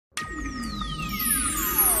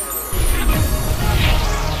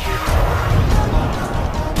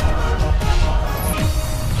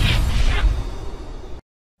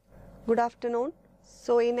Good afternoon.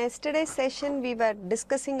 So in yesterday's session we were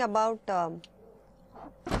discussing about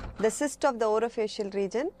the cyst of the orofacial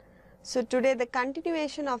region. So today the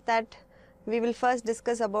continuation of that, we will first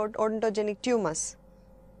discuss about odontogenic tumors.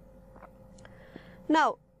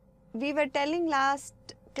 Now we were telling last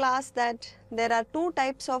class that there are two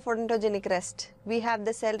types of odontogenic rest. We have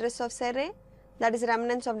the cell rest of serrae, that is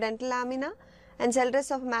remnants of dental lamina, and cell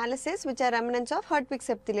rest of Malassez, which are remnants of Hertwig's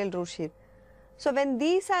epithelial root sheath. So when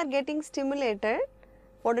these are getting stimulated,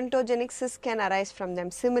 odontogenic cysts can arise from them.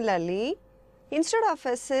 Similarly, instead of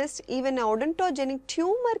a cyst, even an odontogenic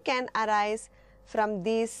tumor can arise from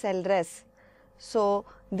these cell rests. So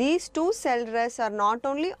these two cell rests are not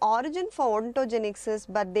only origin for odontogenic cysts,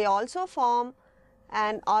 but they also form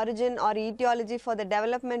an origin or etiology for the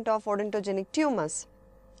development of odontogenic tumors.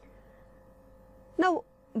 Now,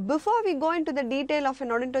 before we go into the detail of an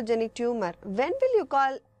odontogenic tumor, when will you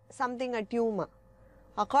call something a tumor?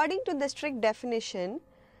 According to the strict definition,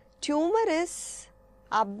 tumor is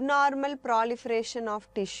abnormal proliferation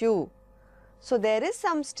of tissue. So there is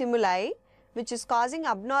some stimuli which is causing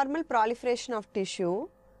abnormal proliferation of tissue.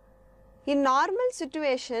 In normal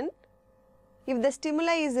situation, if the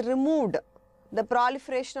stimuli is removed, the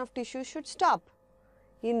proliferation of tissue should stop.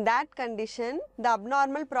 In that condition, the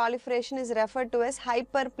abnormal proliferation is referred to as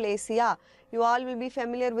hyperplasia. You all will be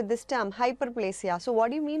familiar with this term, hyperplasia. So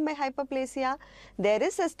what do you mean by hyperplasia? There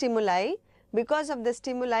is a stimuli. Because of the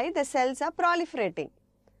stimuli, the cells are proliferating.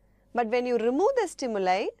 But when you remove the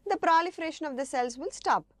stimuli, the proliferation of the cells will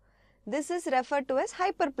stop. This is referred to as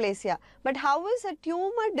hyperplasia. But how is a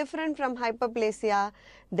tumor different from hyperplasia?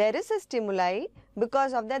 There is a stimuli.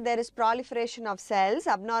 Because of that, there is proliferation of cells,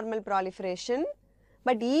 abnormal proliferation.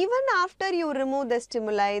 But even after you remove the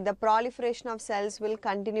stimuli, the proliferation of cells will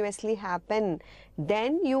continuously happen.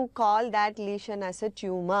 Then you call that lesion as a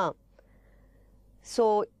tumor.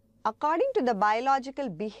 So, according to the biological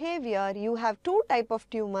behavior, you have two types of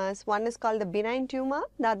tumors. One is called the benign tumor,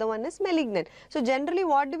 the other one is malignant. So, generally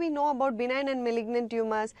what do we know about benign and malignant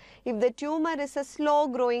tumors? If the tumor is a slow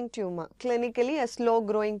growing tumor, clinically a slow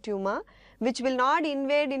growing tumor, which will not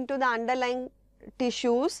invade into the underlying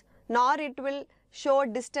tissues, nor it will show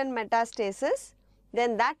distant metastasis,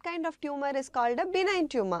 then that kind of tumor is called a benign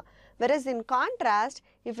tumor. Whereas in contrast,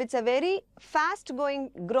 if it's a very fast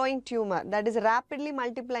growing tumor, that is a rapidly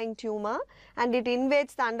multiplying tumor, and it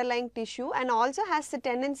invades the underlying tissue and also has the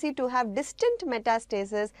tendency to have distant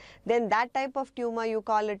metastasis, then that type of tumor you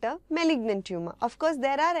call it a malignant tumor. Of course,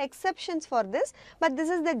 there are exceptions for this, but this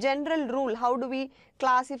is the general rule. How do we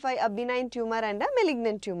classify a benign tumor and a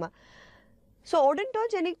malignant tumor? So,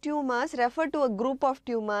 odontogenic tumors refer to a group of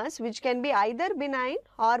tumors which can be either benign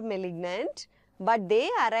or malignant, but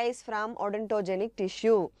they arise from odontogenic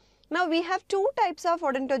tissue. Now, we have two types of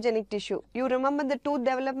odontogenic tissue. You remember the tooth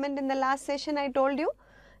development in the last session I told you?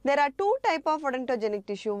 There are two types of odontogenic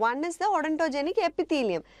tissue. One is the odontogenic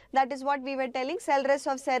epithelium. That is what we were telling, cell rest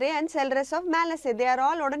of serrae and cell rest of Malassez. They are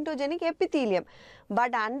all odontogenic epithelium.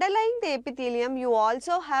 But underlying the epithelium, you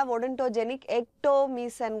also have odontogenic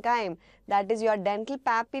ectomesenchyme. That is your dental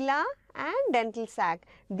papilla and dental sac.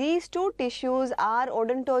 These two tissues are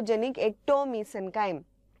odontogenic ectomesenchyme.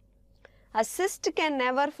 A cyst can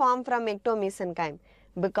never form from ectomesenchyme,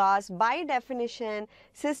 because by definition,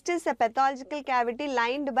 cyst is a pathological cavity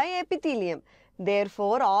lined by epithelium.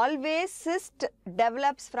 Therefore, always cyst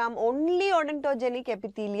develops from only odontogenic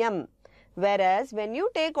epithelium. Whereas, when you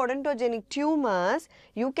take odontogenic tumors,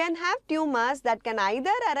 you can have tumors that can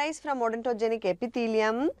either arise from odontogenic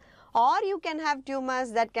epithelium, or you can have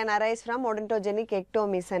tumors that can arise from odontogenic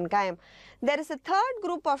ectomesenchyme. There is a third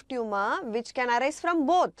group of tumor which can arise from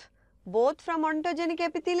both from odontogenic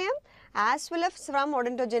epithelium as well as from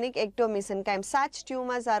odontogenic ectomesenchyme. Such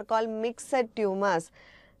tumors are called mixed tumors.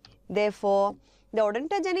 Therefore, the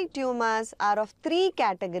odontogenic tumors are of three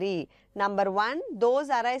categories. Number one, those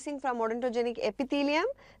arising from odontogenic epithelium.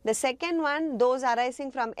 The second one, those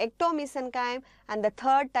arising from ectomesenchyme. And the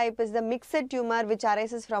third type is the mixed tumor which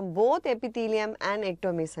arises from both epithelium and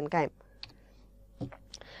ectomesenchyme.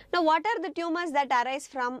 Now, what are the tumors that arise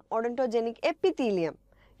from odontogenic epithelium?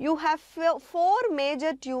 You have four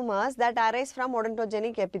major tumors that arise from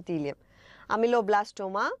odontogenic epithelium.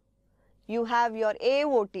 Ameloblastoma, you have your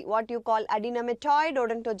AOT, what you call adenomatoid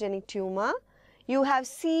odontogenic tumor. You have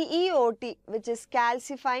CEOT, which is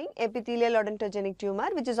calcifying epithelial odontogenic tumor,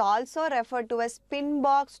 which is also referred to as spin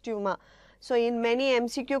box tumor. So in many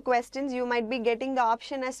MCQ questions, you might be getting the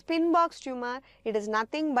option as spin box tumor. It is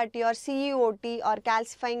nothing but your CEOT or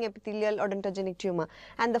calcifying epithelial odontogenic tumor.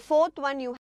 And the fourth one, you